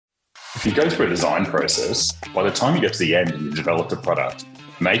If you go through a design process, by the time you get to the end and you've developed a product,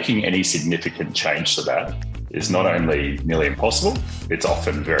 making any significant change to that is not only nearly impossible, it's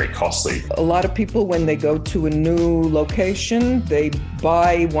often very costly. A lot of people, when they go to a new location, they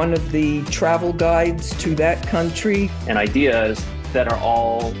buy one of the travel guides to that country. And ideas that are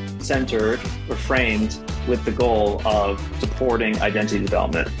all centered or framed with the goal of supporting identity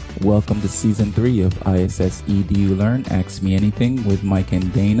development. Welcome to Season 3 of ISS EDU Learn Ask Me Anything with Mike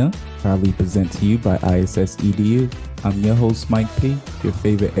and Dana, proudly present to you by ISS EDU. I'm your host, Mike P., your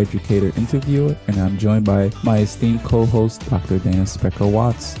favorite educator interviewer, and I'm joined by my esteemed co-host, Dr. Dana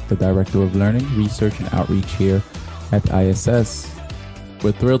Specker-Watts, the Director of Learning, Research, and Outreach here at ISS.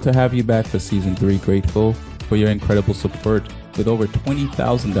 We're thrilled to have you back for Season 3, grateful for your incredible support. With over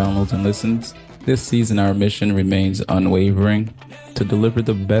 20,000 downloads and listens, this season our mission remains unwavering to deliver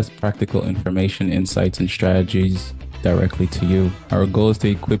the best practical information, insights, and strategies directly to you. Our goal is to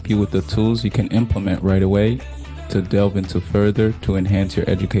equip you with the tools you can implement right away to delve into further to enhance your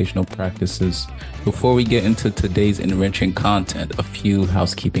educational practices. Before we get into today's enriching content, a few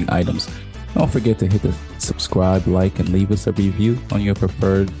housekeeping items. Don't forget to hit the subscribe, like, and leave us a review on your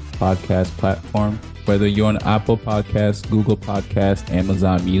preferred podcast platform. Whether you're on Apple Podcasts, Google Podcasts,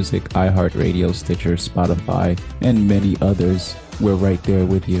 Amazon Music, iHeartRadio, Stitcher, Spotify, and many others, we're right there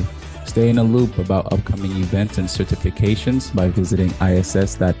with you. Stay in a loop about upcoming events and certifications by visiting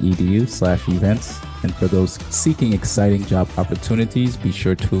iss.edu/events. And for those seeking exciting job opportunities, be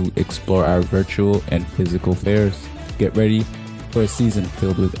sure to explore our virtual and physical fairs. Get ready for a season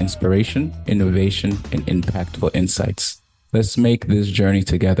filled with inspiration, innovation, and impactful insights. Let's make this journey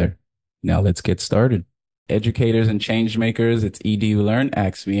together. Now let's get started. Educators and change makers, it's EDU Learn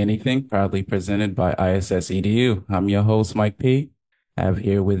Ask Me Anything, proudly presented by ISS EDU. I'm your host, Mike P. I have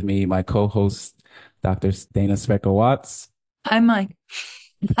here with me my co-host, Dr. Dana Specker-Watts. Hi, Mike.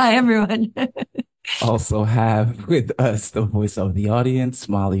 Hi, everyone. Also have with us the voice of the audience,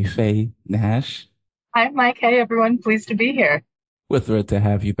 Molly Faye Nash. Hi, Mike. Hey, everyone. Pleased to be here. We're thrilled to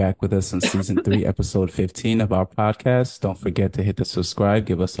have you back with us on Season 3, Episode 15 of our podcast. Don't forget to hit the subscribe,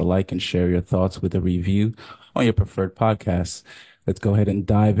 give us a like, and share your thoughts with a review on your preferred podcast. Let's go ahead and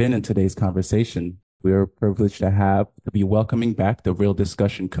dive in today's conversation. We are privileged to be welcoming back the Real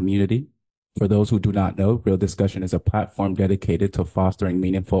Discussion community. For those who do not know, Real Discussion is a platform dedicated to fostering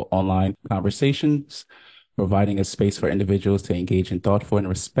meaningful online conversations, providing a space for individuals to engage in thoughtful and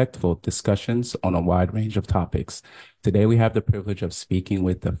respectful discussions on a wide range of topics. Today, we have the privilege of speaking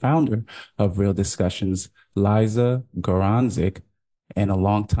with the founder of Real Discussions, Liza Goranczyk, and a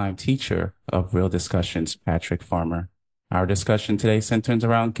longtime teacher of Real Discussions, Patrick Farmer. Our discussion today centers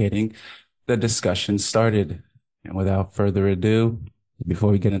around getting the discussion started. And without further ado,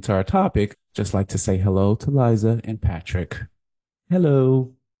 before we get into our topic, just like to say hello to Liza and Patrick.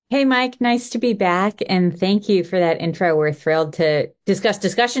 Hello. Hey, Mike. Nice to be back. And thank you for that intro. We're thrilled to discuss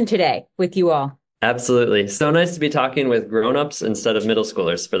discussion today with you all. Absolutely. So nice to be talking with grown-ups instead of middle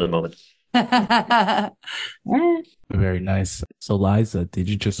schoolers for the moment. Very nice. So Liza, did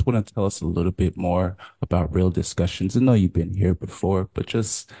you just want to tell us a little bit more about Real Discussions? I know you've been here before, but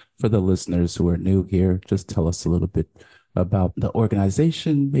just for the listeners who are new here, just tell us a little bit about the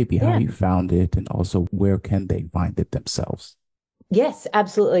organization, maybe how you found it, and also where can they find it themselves? Yes,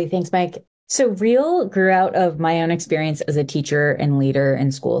 absolutely. Thanks, Mike. So Real grew out of my own experience as a teacher and leader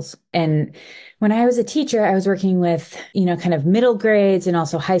in schools. And when I was a teacher, I was working with, kind of middle grades and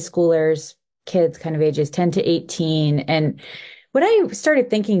also high schoolers, kids kind of ages 10 to 18. And what I started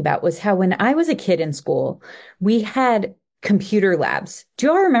thinking about was how when I was a kid in school, we had computer labs. Do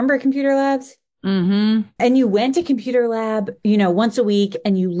you all remember computer labs? Mm-hmm. And you went to computer lab, once a week,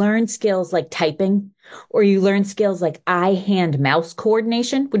 and you learned skills like typing, or you learned skills like eye-hand mouse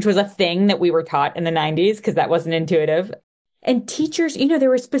coordination, which was a thing that we were taught in the 90s because that wasn't intuitive. And teachers, there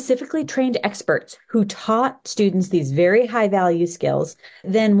were specifically trained experts who taught students these very high value skills.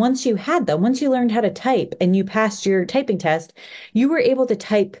 Then once you had them, once you learned how to type and you passed your typing test, you were able to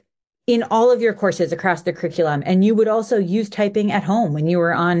type in all of your courses across the curriculum. And you would also use typing at home when you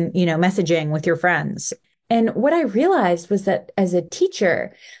were on, messaging with your friends. And what I realized was that as a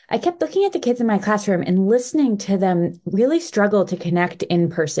teacher, I kept looking at the kids in my classroom and listening to them really struggle to connect in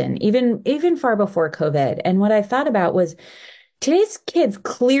person, even far before COVID. And what I thought about was today's kids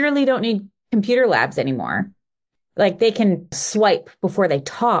clearly don't need computer labs anymore. Like they can swipe before they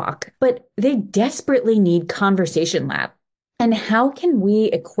talk, but they desperately need conversation lab. And how can we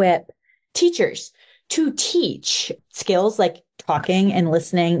equip teachers to teach skills like talking and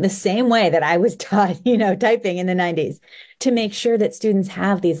listening the same way that I was taught, typing in the 90s, to make sure that students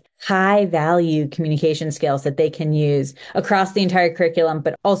have these high value communication skills that they can use across the entire curriculum,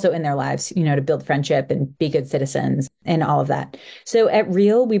 but also in their lives, to build friendship and be good citizens and all of that. So at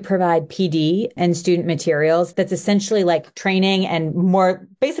Real, we provide PD and student materials that's essentially like training and more,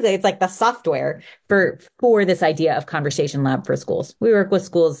 basically it's like the software for this idea of conversation lab for schools. We work with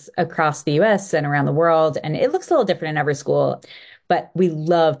schools across the US and around the world, and it looks a little different in every school. But we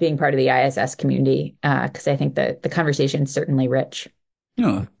love being part of the ISS community because I think that the conversation is certainly rich.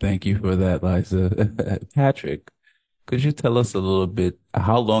 Oh, thank you for that, Liza. Patrick, could you tell us a little bit,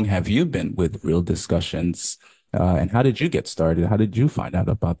 how long have you been with Real Discussions, and how did you get started? How did you find out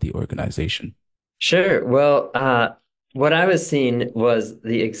about the organization? Sure. Well, what I was seeing was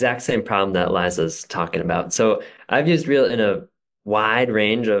the exact same problem that Liza's talking about. So I've used Real in a wide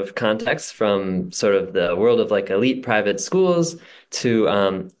range of contexts, from sort of the world of like elite private schools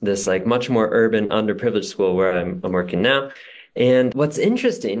to this like much more urban underprivileged school where I'm working now. And what's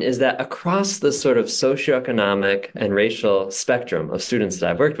interesting is that across the sort of socioeconomic and racial spectrum of students that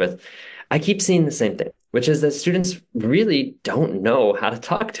I've worked with, I keep seeing the same thing, which is that students really don't know how to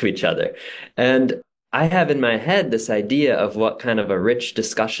talk to each other. And I have in my head this idea of what kind of a rich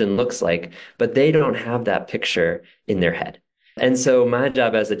discussion looks like, but they don't have that picture in their head. And so my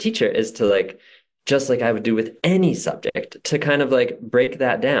job as a teacher is to like, just like I would do with any subject, to kind of like break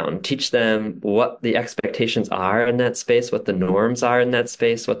that down, teach them what the expectations are in that space, what the norms are in that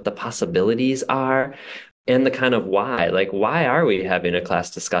space, what the possibilities are, and the kind of why. Like, why are we having a class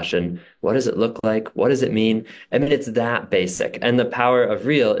discussion? What does it look like? What does it mean? I mean, it's that basic. And the power of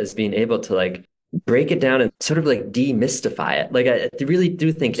Real is being able to like break it down and sort of like demystify it. Like, I really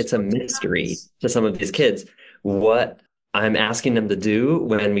do think it's a mystery to some of these kids what I'm asking them to do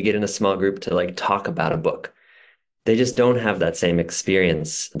when we get in a small group to like talk about a book. They just don't have that same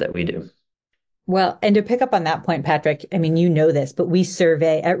experience that we do. Well, and to pick up on that point, Patrick, I mean, you know this, but we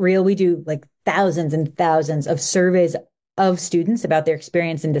survey at Real, we do like thousands and thousands of surveys of students about their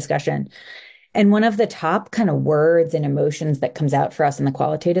experience in discussion. And one of the top kind of words and emotions that comes out for us in the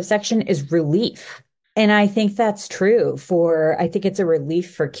qualitative section is relief. And I think that's true I think it's a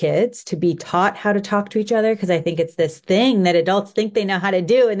relief for kids to be taught how to talk to each other, because I think it's this thing that adults think they know how to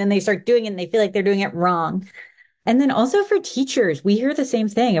do, and then they start doing it and they feel like they're doing it wrong. And then also for teachers, we hear the same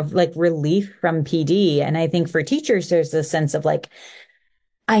thing of like relief from PD. And I think for teachers, there's this sense of like,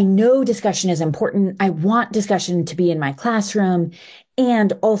 I know discussion is important. I want discussion to be in my classroom.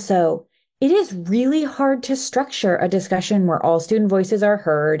 And also, it is really hard to structure a discussion where all student voices are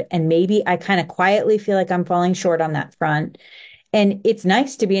heard. And maybe I kind of quietly feel like I'm falling short on that front. And it's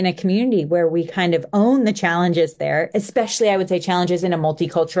nice to be in a community where we kind of own the challenges there, especially I would say challenges in a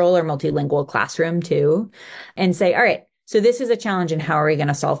multicultural or multilingual classroom too, and say, all right, so this is a challenge and how are we going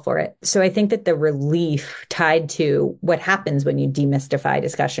to solve for it? So I think that the relief tied to what happens when you demystify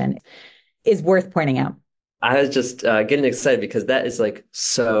discussion is worth pointing out. I was just getting excited because that is like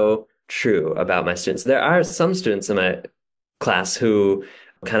so true about my students. There are some students in my class who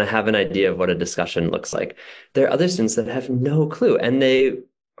kind of have an idea of what a discussion looks like. There are other students that have no clue, and they,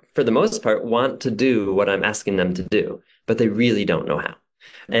 for the most part, want to do what I'm asking them to do, but they really don't know how.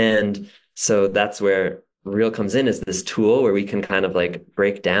 And so that's where Real comes in, as this tool where we can kind of like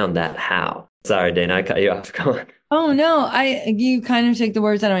break down that how. Sorry, Dana, I cut you off. Go on. Oh no, you kind of took the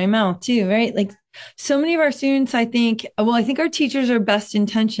words out of my mouth too, right? Like so many of our students, I think our teachers are best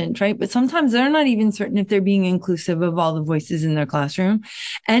intentioned, right? But sometimes they're not even certain if they're being inclusive of all the voices in their classroom.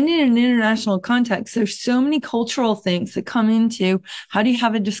 And in an international context, there's so many cultural things that come into how do you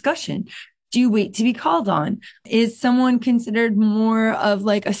have a discussion? Do you wait to be called on? Is someone considered more of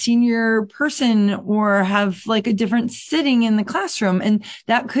like a senior person or have like a different sitting in the classroom? And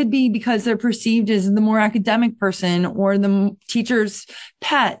that could be because they're perceived as the more academic person or the teacher's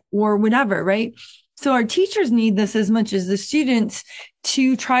pet or whatever, right? So our teachers need this as much as the students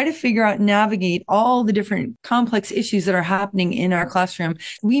to try to figure out, navigate all the different complex issues that are happening in our classroom.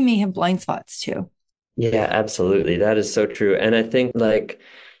 We may have blind spots too. Yeah, absolutely. That is so true. And I think like,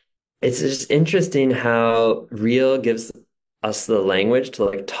 it's just interesting how Real gives us the language to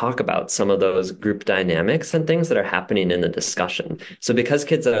like talk about some of those group dynamics and things that are happening in the discussion. So because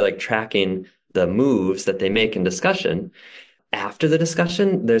kids are like tracking the moves that they make in discussion, after the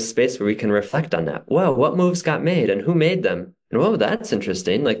discussion, there's space where we can reflect on that. Whoa, what moves got made and who made them? And whoa, that's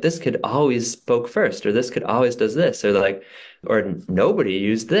interesting. Like this kid always spoke first, or this kid always does this, or like, or nobody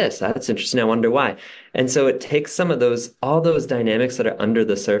used this. That's interesting. I wonder why. And so it takes some of those, all those dynamics that are under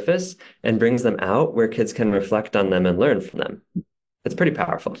the surface and brings them out where kids can reflect on them and learn from them. It's pretty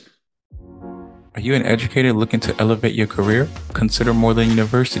powerful. Are you an educator looking to elevate your career? Consider Moreland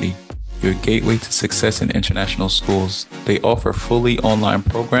University. your gateway to success in international schools. They offer fully online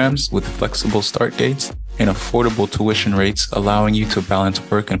programs with flexible start dates and affordable tuition rates, allowing you to balance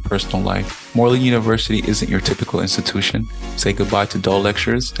work and personal life. Moreland University isn't your typical institution. Say goodbye to dull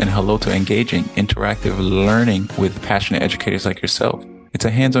lectures and hello to engaging, interactive learning with passionate educators like yourself. It's a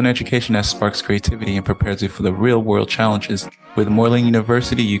hands-on education that sparks creativity and prepares you for the real-world challenges. With Moreland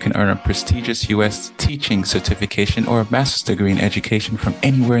University, you can earn a prestigious U.S. teaching certification or a master's degree in education from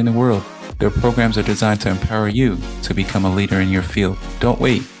anywhere in the world. Their programs are designed to empower you to become a leader in your field. Don't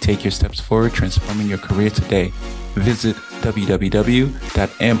wait. Take your steps forward, transforming your career today. Visit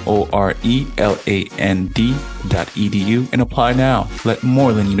www.moreland.edu and apply now. Let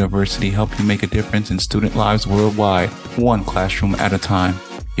Moreland University help you make a difference in student lives worldwide, one classroom at a time.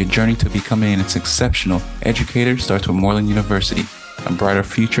 Your journey to becoming an exceptional educator starts with Moreland University. A brighter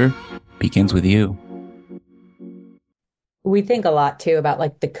future begins with you. We think a lot too about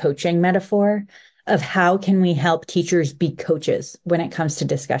like the coaching metaphor of how can we help teachers be coaches when it comes to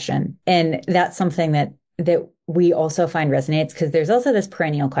discussion. And that's something that we also find resonates, because there's also this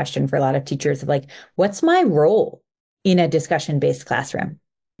perennial question for a lot of teachers of like, what's my role in a discussion-based classroom?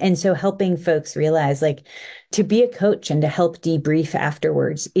 And so helping folks realize like to be a coach and to help debrief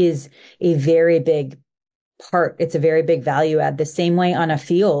afterwards is a very big part. It's a very big value add. The same way on a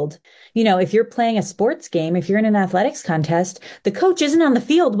field, you know, if you're playing a sports game, if you're in an athletics contest, the coach isn't on the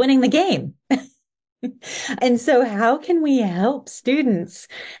field winning the game. And so how can we help students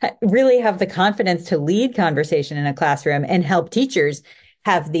really have the confidence to lead conversation in a classroom and help teachers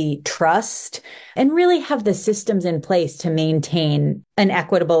have the trust and really have the systems in place to maintain an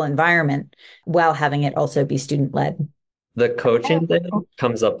equitable environment while having it also be student led? The coaching thing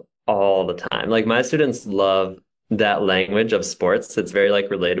comes up all the time. Like my students love that language of sports. It's very like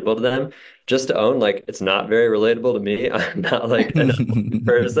relatable to them. Just to own, like it's not very relatable to me. I'm not like an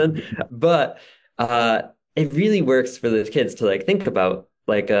person, but it really works for the kids to like think about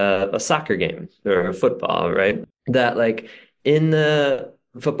like a soccer game or a football, right? That like in the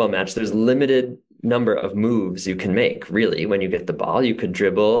football match, there's limited number of moves you can make, really, when you get the ball. You could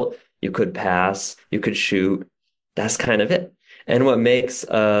dribble, you could pass, you could shoot. That's kind of it. And what makes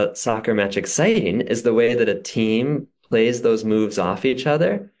a soccer match exciting is the way that a team plays those moves off each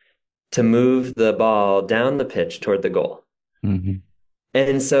other to move the ball down the pitch toward the goal. Mm-hmm.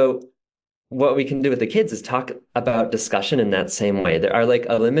 And so what we can do with the kids is talk about discussion in that same way. There are like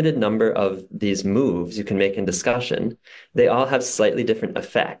a limited number of these moves you can make in discussion. They all have slightly different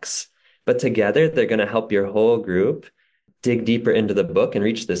effects, but together they're going to help your whole group dig deeper into the book and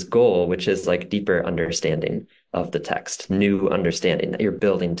reach this goal, which is like deeper understanding of the text, new understanding that you're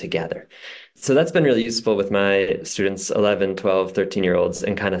building together. So that's been really useful with my students, 11, 12, 13-year-olds,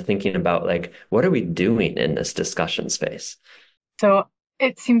 and kind of thinking about like, what are we doing in this discussion space? So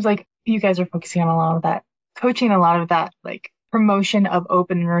it seems like you guys are focusing on a lot of that, coaching a lot of that, like promotion of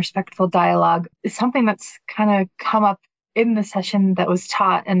open and respectful dialogue is something that's kind of come up in the session that was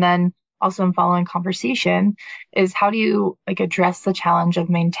taught. And then also in following conversation is how do you like address the challenge of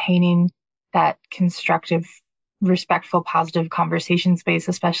maintaining that constructive, respectful, positive conversation space,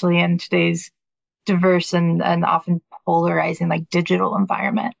 especially in today's diverse and often polarizing like digital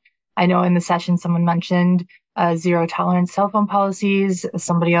environment. I know in the session someone mentioned zero tolerance cell phone policies.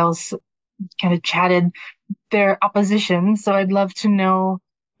 Somebody else kind of chatted their opposition. So I'd love to know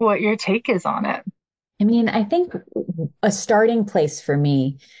what your take is on it. I mean, I think a starting place for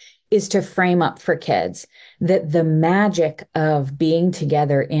me is to frame up for kids that the magic of being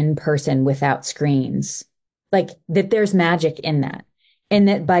together in person without screens, like that there's magic in that. And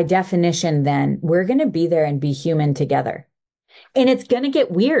that by definition, then we're going to be there and be human together. And it's going to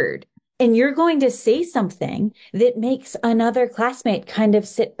get weird. And you're going to say something that makes another classmate kind of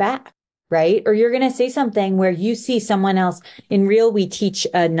sit back, right? Or you're going to say something where you see someone else. In real, we teach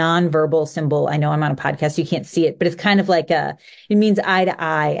a nonverbal symbol. I know I'm on a podcast, you can't see it, but it's kind of like it means eye to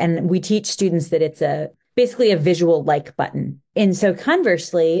eye. And we teach students that it's basically a visual like button. And so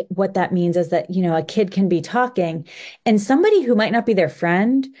conversely, what that means is that, you know, a kid can be talking and somebody who might not be their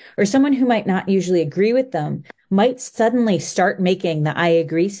friend or someone who might not usually agree with them might suddenly start making the I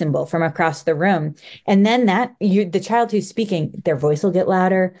agree symbol from across the room. And then the child who's speaking, their voice will get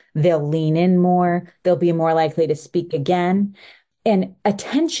louder. They'll lean in more. They'll be more likely to speak again. And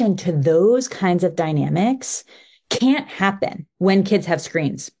attention to those kinds of dynamics can't happen when kids have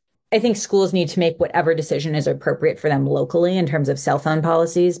screens. I think schools need to make whatever decision is appropriate for them locally in terms of cell phone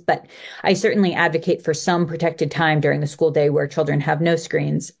policies, but I certainly advocate for some protected time during the school day where children have no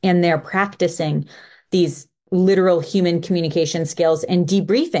screens and they're practicing these literal human communication skills and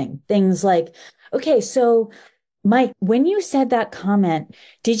debriefing things like, okay, so Mike, when you said that comment,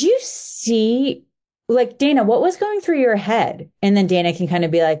 did you see, like, Dana, what was going through your head? And then Dana can kind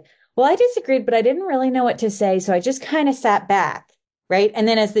of be like, well, I disagreed, but I didn't really know what to say. So I just kind of sat back, right? And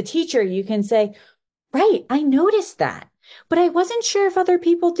then as the teacher, you can say, right, I noticed that, but I wasn't sure if other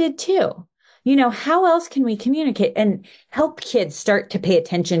people did too. How else can we communicate and help kids start to pay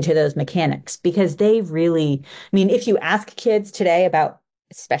attention to those mechanics? Because they really, if you ask kids today about,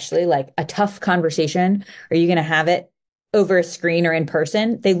 especially like a tough conversation, are you going to have it over a screen or in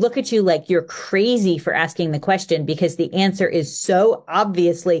person? They look at you like you're crazy for asking the question because the answer is so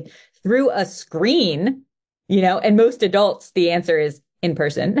obviously through a screen, and most adults, the answer is in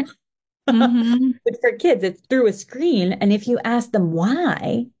person. Mm-hmm. But for kids, it's through a screen. And if you ask them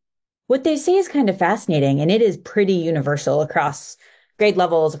why, what they say is kind of fascinating. And it is pretty universal across grade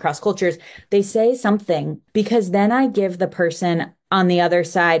levels, across cultures. They say something because then I give the person on the other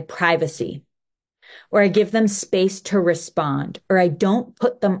side privacy, or I give them space to respond, or I don't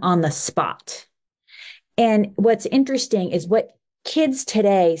put them on the spot. And what's interesting is what kids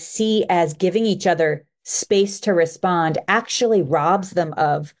today see as giving each other space to respond actually robs them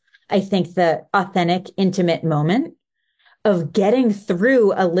of, I think, the authentic, intimate moment of getting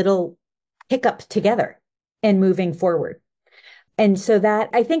through a little hiccup together and moving forward. And so that,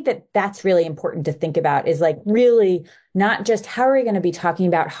 I think that that's really important to think about, is like really not just how are we going to be talking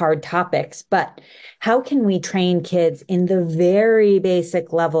about hard topics, but how can we train kids in the very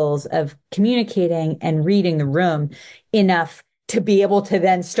basic levels of communicating and reading the room enough to be able to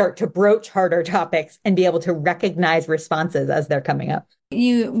then start to broach harder topics and be able to recognize responses as they're coming up.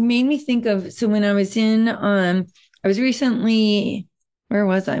 You made me think of, so when I was I was recently, where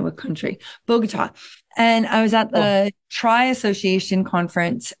was I? What country? Bogota. And I was at the Tri Association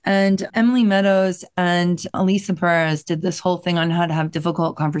conference, and Emily Meadows and Elisa Perez did this whole thing on how to have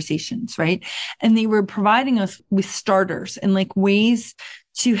difficult conversations, right? And they were providing us with starters and like ways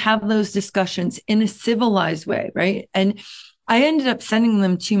to have those discussions in a civilized way, right? And I ended up sending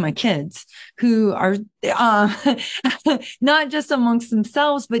them to my kids, who are not just amongst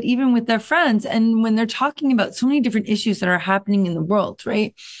themselves, but even with their friends. And when they're talking about so many different issues that are happening in the world,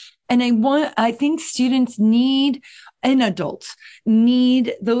 right? And I think students need, and adults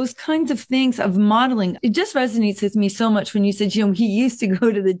need, those kinds of things of modeling. It just resonates with me so much when you said, he used to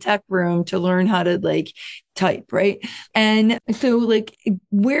go to the tech room to learn how to like type, right? And so like,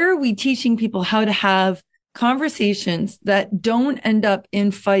 where are we teaching people how to have conversations that don't end up in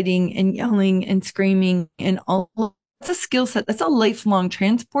fighting and yelling and screaming and all? That's a skill set. That's a lifelong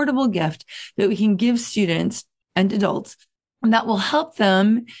transportable gift that we can give students and adults, and that will help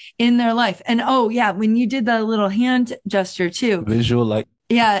them in their life. And when you did that little hand gesture too. Visual, like.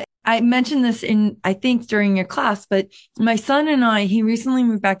 Yeah, I mentioned this I think during your class, but my son and he recently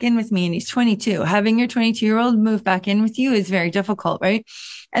moved back in with me, and he's 22. Having your 22-year-old move back in with you is very difficult, right?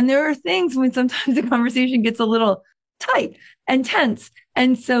 And there are things when sometimes the conversation gets a little tight and tense.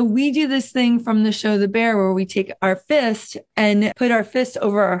 And so we do this thing from the show The Bear, where we take our fist and put our fist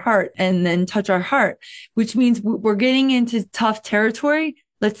over our heart and then touch our heart, which means we're getting into tough territory.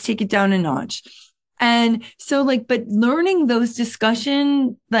 Let's take it down a notch. And so but learning those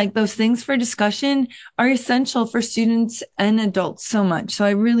those things for discussion are essential for students and adults so much. So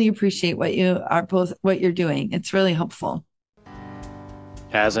I really appreciate what you're doing. It's really helpful.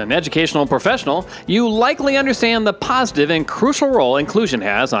 As an educational professional, you likely understand the positive and crucial role inclusion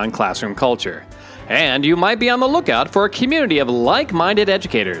has on classroom culture. And you might be on the lookout for a community of like-minded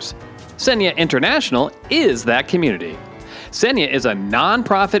educators. Senya International is that community. Senya is a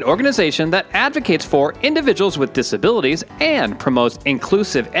nonprofit organization that advocates for individuals with disabilities and promotes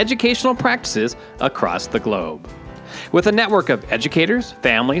inclusive educational practices across the globe. With a network of educators,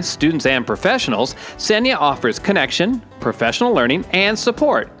 families, students, and professionals, Senya offers connection, professional learning, and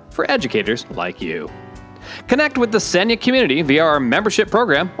support for educators like you. Connect with the Senya community via our membership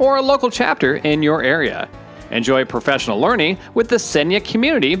program or a local chapter in your area. Enjoy professional learning with the Senya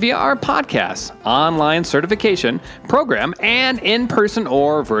community via our podcasts, online certification program, and in-person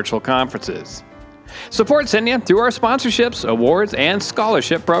or virtual conferences. Support Senya through our sponsorships, awards, and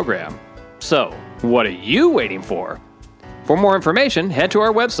scholarship program. So, what are you waiting for? For more information, head to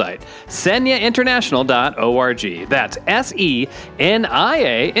our website, senyainternational.org. That's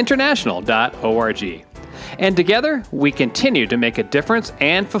SENIA international.org. And together, we continue to make a difference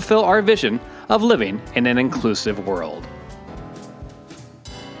and fulfill our vision of living in an inclusive world.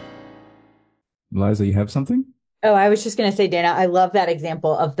 Liza, you have something? Oh, I was just going to say, Dana, I love that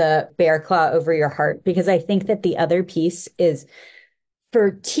example of the bear claw over your heart, because I think that the other piece is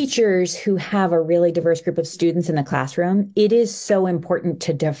for teachers who have a really diverse group of students in the classroom, it is so important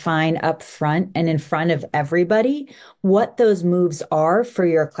to define up front and in front of everybody what those moves are for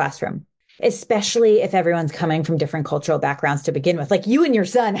your classroom, especially if everyone's coming from different cultural backgrounds to begin with. Like you and your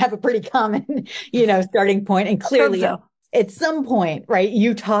son have a pretty common, starting point, and clearly at some point, right,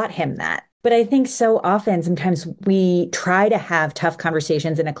 you taught him that. But I think so often, sometimes we try to have tough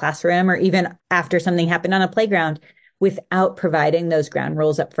conversations in a classroom or even after something happened on a playground without providing those ground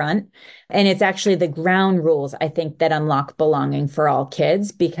rules up front. And it's actually the ground rules, I think, that unlock belonging for all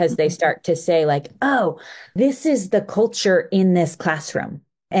kids, because they start to say like, oh, this is the culture in this classroom.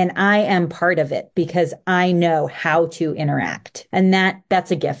 And I am part of it because I know how to interact. And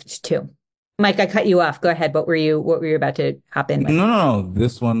that's a gift too. Mike, I cut you off. Go ahead. What were you about to hop in with? No.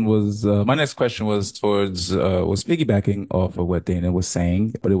 This one was, my next question was was piggybacking off of what Dana was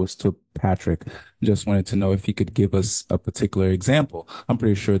saying, but it was to Patrick. Just wanted to know if he could give us a particular example. I'm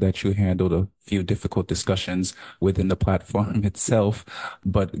pretty sure that you handled a few difficult discussions within the platform itself,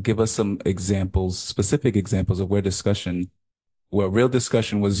 but give us some examples, specific examples of where real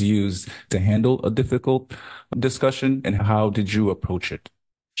discussion was used to handle a difficult discussion, and how did you approach it?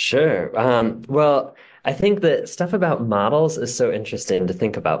 Sure. Well, I think that stuff about models is so interesting to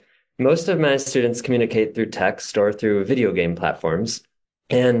think about. Most of my students communicate through text or through video game platforms,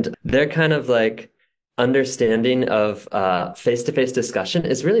 and they're kind of like understanding of face-to-face discussion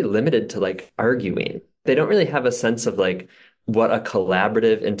is really limited to like arguing. They don't really have a sense of like what a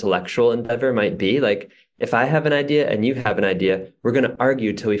collaborative intellectual endeavor might be. Like if I have an idea and you have an idea, we're going to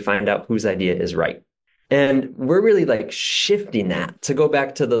argue till we find out whose idea is right. And we're really like shifting that to go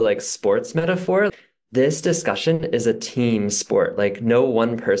back to the like sports metaphor. This discussion is a team sport. Like no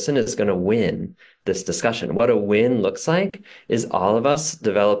one person is going to win this discussion. What a win looks like is all of us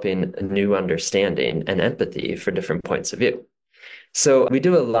developing a new understanding and empathy for different points of view. So we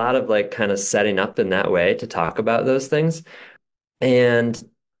do a lot of like kind of setting up in that way to talk about those things. And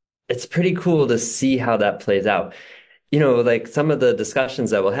it's pretty cool to see how that plays out. Like some of the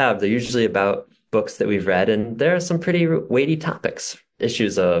discussions that we'll have, they're usually about books that we've read, and there are some pretty weighty topics,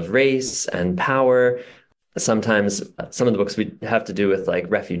 issues of race and power. Sometimes some of the books we have to do with like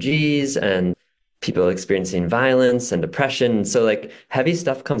refugees and people experiencing violence and depression. So like heavy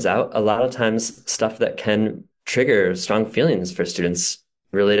stuff comes out, a lot of times stuff that can trigger strong feelings for students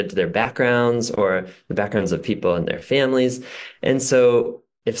related to their backgrounds or the backgrounds of people and their families. And so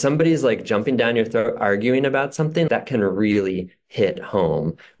if somebody's like jumping down your throat arguing about something, that can really hit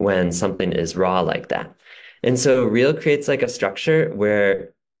home when something is raw like that. And so Real creates like a structure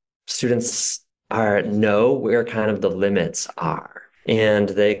where students know where kind of the limits are, and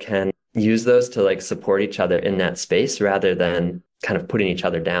they can use those to like support each other in that space rather than kind of putting each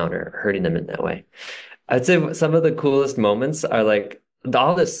other down or hurting them in that way. I'd say some of the coolest moments are like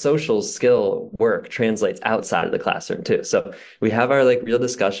all this social skill work translates outside of the classroom too. So we have our like real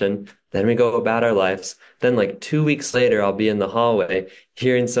discussion, then we go about our lives. Then like 2 weeks later, I'll be in the hallway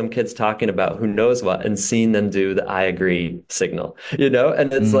hearing some kids talking about who knows what and seeing them do the I agree signal,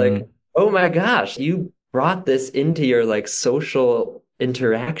 and it's like, oh my gosh, you brought this into your like social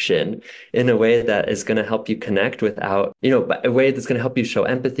interaction in a way that is going to help you connect without, a way that's going to help you show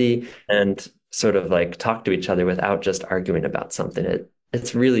empathy and sort of like talk to each other without just arguing about something.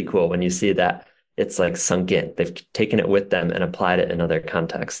 It's really cool when you see that it's like sunk in. They've taken it with them and applied it in other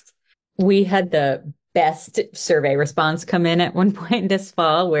contexts. We had the best survey response come in at one point this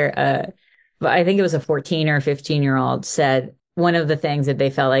fall where I think it was a 14 or 15-year-old said one of the things that they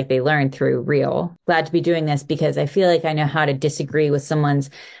felt like they learned through Real. Glad to be doing this because I feel like I know how to disagree with someone's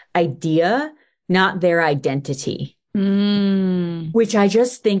idea, not their identity. Which I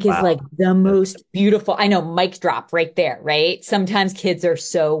just think is like the most beautiful. I know, mic drop right there, right? Sometimes kids are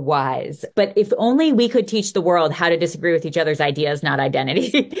so wise, but if only we could teach the world how to disagree with each other's ideas, not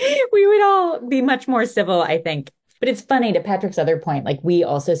identity, we would all be much more civil, I think. But it's funny, to Patrick's other point, like we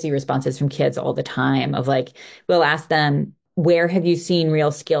also see responses from kids all the time of like, we'll ask them, where have you seen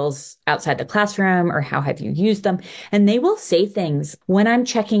real skills outside the classroom, or how have you used them? And they will say things, when I'm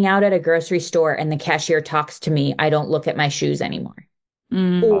checking out at a grocery store and the cashier talks to me, I don't look at my shoes anymore.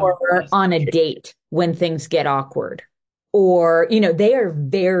 Or on a date when things get awkward. Or, they are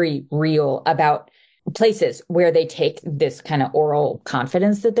very real about places where they take this kind of oral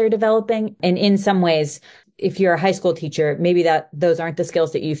confidence that they're developing. And in some ways, if you're a high school teacher, maybe those aren't the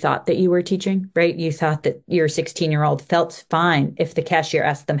skills that you thought that you were teaching, right? You thought that your 16-year-old felt fine if the cashier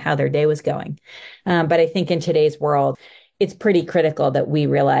asked them how their day was going. But I think in today's world, it's pretty critical that we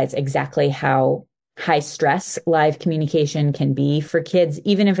realize exactly how high stress live communication can be for kids,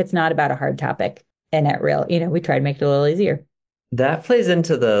 even if it's not about a hard topic. And at Real, we try to make it a little easier. that plays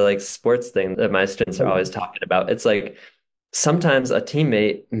into the like sports thing that my students are always talking about. It's like sometimes a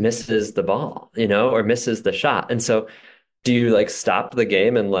teammate misses the ball, or misses the shot. And so do you like stop the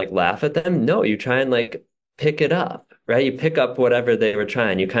game and like laugh at them? No, you try and like pick it up, right? You pick up whatever they were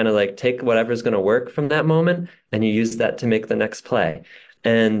trying. You kind of like take whatever's going to work from that moment and you use that to make the next play.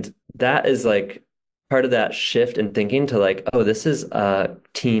 And that is like part of that shift in thinking to like, oh, this is a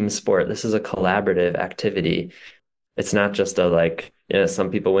team sport. This is a collaborative activity. It's not just a like, some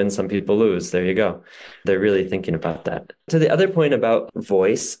people win, some people lose. There you go. They're really thinking about that. To the other point about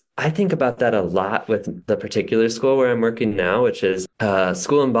voice, I think about that a lot with the particular school where I'm working now, which is a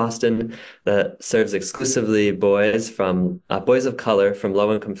school in Boston that serves exclusively boys of color from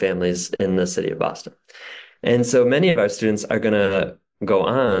low-income families in the city of Boston. And so many of our students are going to go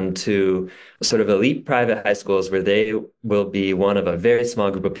on to sort of elite private high schools where they will be one of a very small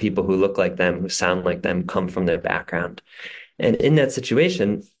group of people who look like them, who sound like them, come from their background. And in that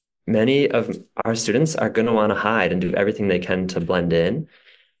situation, many of our students are going to want to hide and do everything they can to blend in.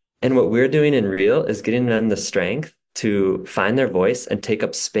 And what we're doing in Real is getting them the strength to find their voice and take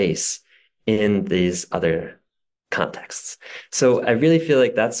up space in these other contexts. So I really feel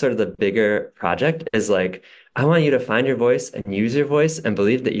like that's sort of the bigger project is like, I want you to find your voice and use your voice and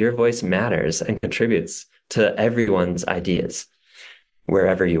believe that your voice matters and contributes to everyone's ideas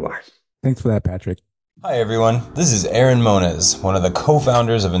wherever you are. Thanks for that, Patrick. Hi everyone, this is Aaron Moniz, one of the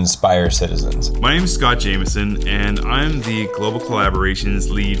co-founders of Inspire Citizens. My name is Scott Jameson, and I'm the Global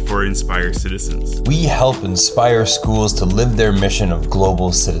Collaborations Lead for Inspire Citizens. We help inspire schools to live their mission of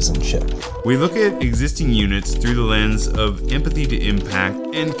global citizenship. We look at existing units through the lens of empathy to impact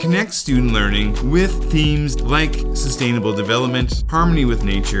and connect student learning with themes like sustainable development, harmony with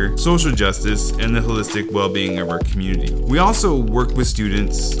nature, social justice, and the holistic well-being of our community. We also work with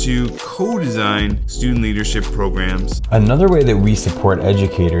students to co-design student leadership programs. Another way that we support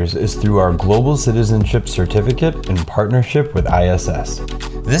educators is through our Global Citizenship Certificate in partnership with ISS.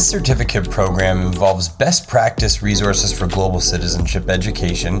 This certificate program involves best practice resources for global citizenship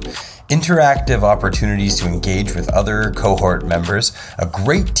education, interactive opportunities to engage with other cohort members, a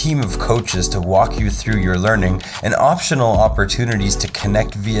great team of coaches to walk you through your learning, and optional opportunities to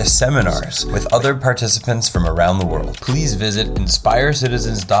connect via seminars with other participants from around the world. Please visit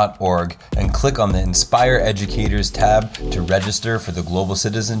inspirecitizens.org and click on the Inspire Educators tab to register for the Global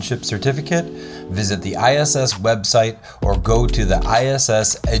Citizenship Certificate, visit the ISS website, or go to the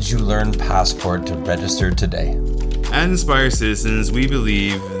ISS EduLearn Passport to register today. At Inspire Citizens, we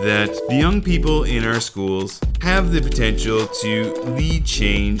believe that the young people in our schools have the potential to lead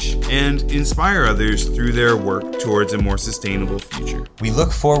change and inspire others through their work towards a more sustainable future. We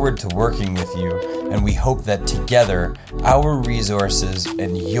look forward to working with you, and we hope that together, our resources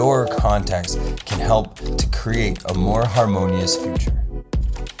and your context can help to create a more harmonious future.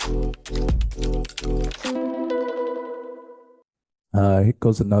 Here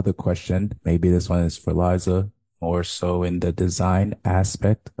goes another question. Maybe this one is for Liza. More so in the design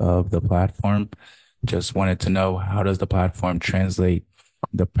aspect of the platform. Just wanted to know, how does the platform translate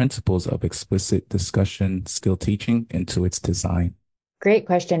the principles of explicit discussion skill teaching into its design? Great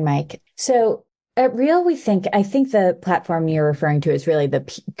question, Mike. So at Real, I think the platform you're referring to is really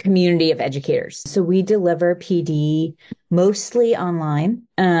the community of educators. So we deliver PD mostly online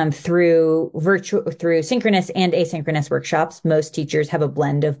through synchronous and asynchronous workshops. Most teachers have a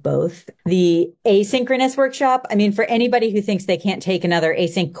blend of both. The asynchronous workshop, for anybody who thinks they can't take another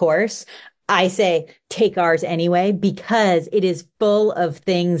async course, I say take ours anyway, because it is full of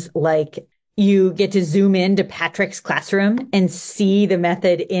things like you get to zoom into Patrick's classroom and see the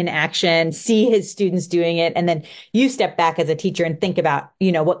method in action, see his students doing it. And then you step back as a teacher and think about,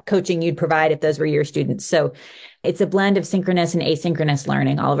 what coaching you'd provide if those were your students. So it's a blend of synchronous and asynchronous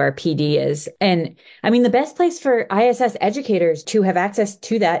learning. All of our PD is. And the best place for ISS educators to have access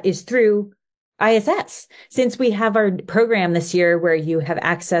to that is through ISS. Since we have our program this year where you have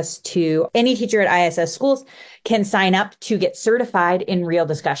access to any teacher at ISS schools can sign up to get certified in Real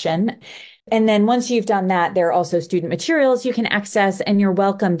Discussion. And then once you've done that, there are also student materials you can access, and you're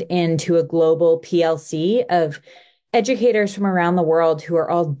welcomed into a global PLC of educators from around the world who are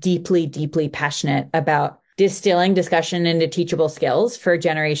all deeply, deeply passionate about distilling discussion into teachable skills for a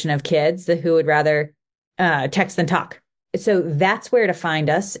generation of kids who would rather text than talk. So that's where to find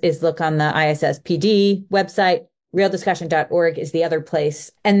us, is look on the ISS PD website. Realdiscussion.org is the other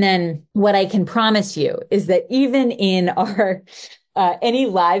place. And then what I can promise you is that even in our any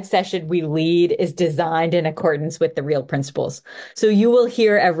live session we lead is designed in accordance with the Real principles. So you will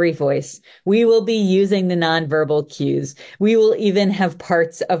hear every voice. We will be using the nonverbal cues. We will even have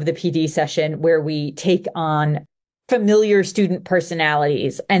parts of the PD session where we take on familiar student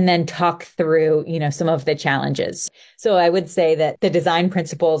personalities and then talk through, some of the challenges. So I would say that the design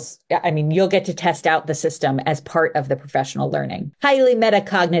principles, you'll get to test out the system as part of the professional learning. Highly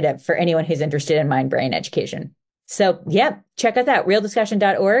metacognitive for anyone who's interested in mind-brain education. So yeah, check us out,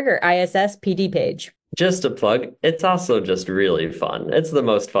 realdiscussion.org or ISS PD page. Just a plug, it's also just really fun. It's the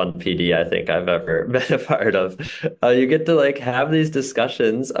most fun PD I think I've ever been a part of. You get to like have these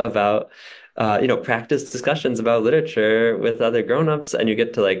discussions about practice discussions about literature with other grown-ups, and you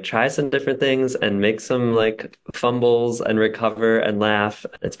get to like try some different things and make some like fumbles and recover and laugh.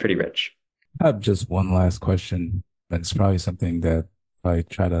 It's pretty rich. I have just one last question, and it's probably something that I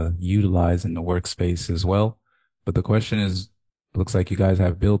try to utilize in the workspace as well. But the question is, looks like you guys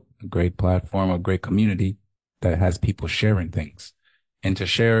have built a great platform, a great community that has people sharing things. And to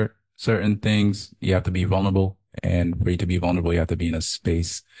share certain things, you have to be vulnerable. And for you to be vulnerable, you have to be in a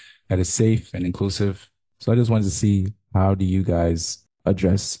space that is safe and inclusive. So I just wanted to see, how do you guys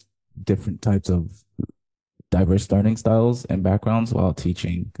address different types of diverse learning styles and backgrounds while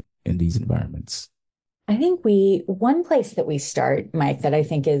teaching in these environments? I think one place that we start, Mike, that I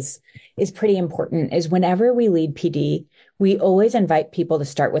think is pretty important is whenever we lead PD, we always invite people to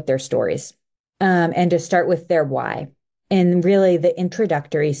start with their stories, and to start with their why. And really the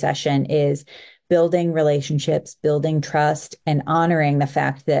introductory session is building relationships, building trust, and honoring the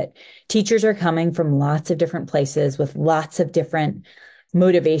fact that teachers are coming from lots of different places with lots of different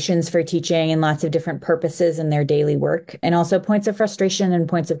motivations for teaching and lots of different purposes in their daily work, and also points of frustration and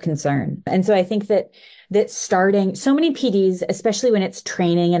points of concern. And so I think that starting so many PDs, especially when it's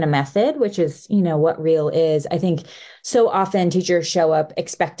training in a method, which is, what Real is, I think so often teachers show up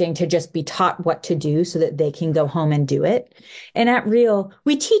expecting to just be taught what to do so that they can go home and do it. And at Real,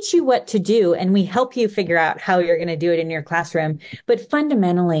 we teach you what to do and we help you figure out how you're going to do it in your classroom. But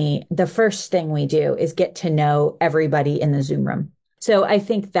fundamentally, the first thing we do is get to know everybody in the Zoom room. So I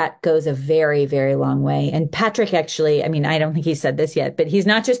think that goes a very, very long way. And Patrick actually, I don't think he said this yet, but he's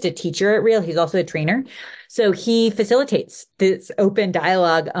not just a teacher at Real, he's also a trainer. So he facilitates this open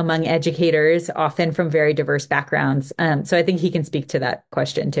dialogue among educators, often from very diverse backgrounds. So I think he can speak to that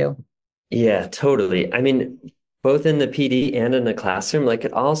question too. Yeah, totally. Both in the PD and in the classroom, like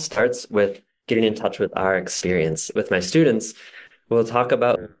it all starts with getting in touch with our experience. With my students, we'll talk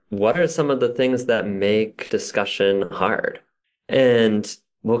about what are some of the things that make discussion hard. And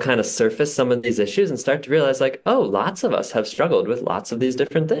we'll kind of surface some of these issues and start to realize like, oh, lots of us have struggled with lots of these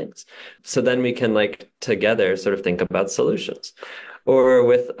different things. So then we can like together sort of think about solutions. Or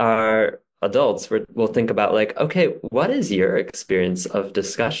with our adults, we'll think about like, okay, what is your experience of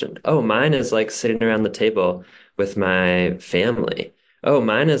discussion? Oh, mine is like sitting around the table with my family. Oh,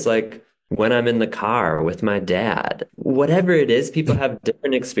 mine is like when I'm in the car with my dad. Whatever it is, people have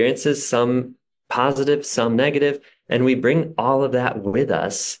different experiences, some positive, some negative. And we bring all of that with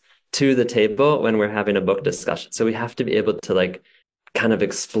us to the table when we're having a book discussion. So we have to be able to like kind of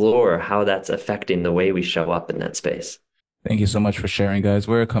explore how that's affecting the way we show up in that space. Thank you so much for sharing, guys.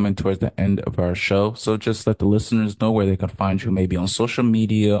 We're coming towards the end of our show. So just let the listeners know where they can find you, maybe on social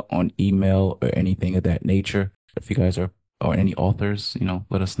media, on email, or anything of that nature. If you guys are, or any authors,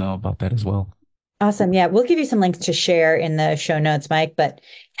 let us know about that as well. Awesome. Yeah, we'll give you some links to share in the show notes, Mike, but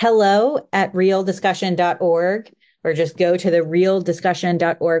hello@realdiscussion.org. Or just go to the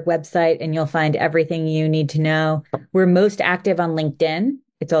realdiscussion.org website and you'll find everything you need to know. We're most active on LinkedIn.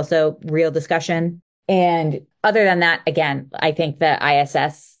 It's also Real Discussion. And other than that, again, I think the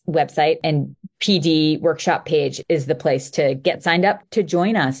ISS website and PD workshop page is the place to get signed up to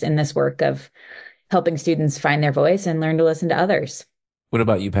join us in this work of helping students find their voice and learn to listen to others. What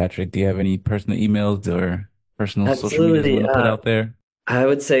about you, Patrick? Do you have any personal emails or personal social media you want to put out there? I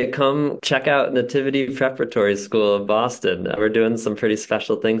would say come check out Nativity Preparatory School of Boston. We're doing some pretty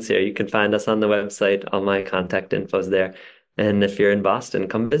special things here. You can find us on the website. All my contact info is there. And if you're in Boston,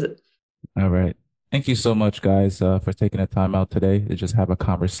 come visit. All right. Thank you so much, guys, for taking the time out today to just have a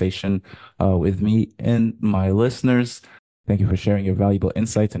conversation with me and my listeners. Thank you for sharing your valuable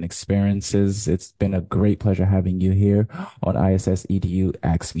insights and experiences. It's been a great pleasure having you here on ISS EDU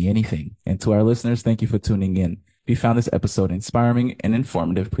Ask Me Anything. And to our listeners, thank you for tuning in. If you found this episode inspiring and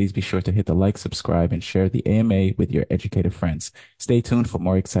informative, please be sure to hit the like, subscribe, and share the AMA with your educated friends. Stay tuned for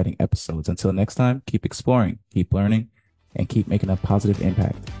more exciting episodes. Until next time, keep exploring, keep learning, and keep making a positive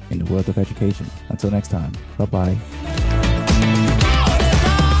impact in the world of education. Until next time, bye-bye.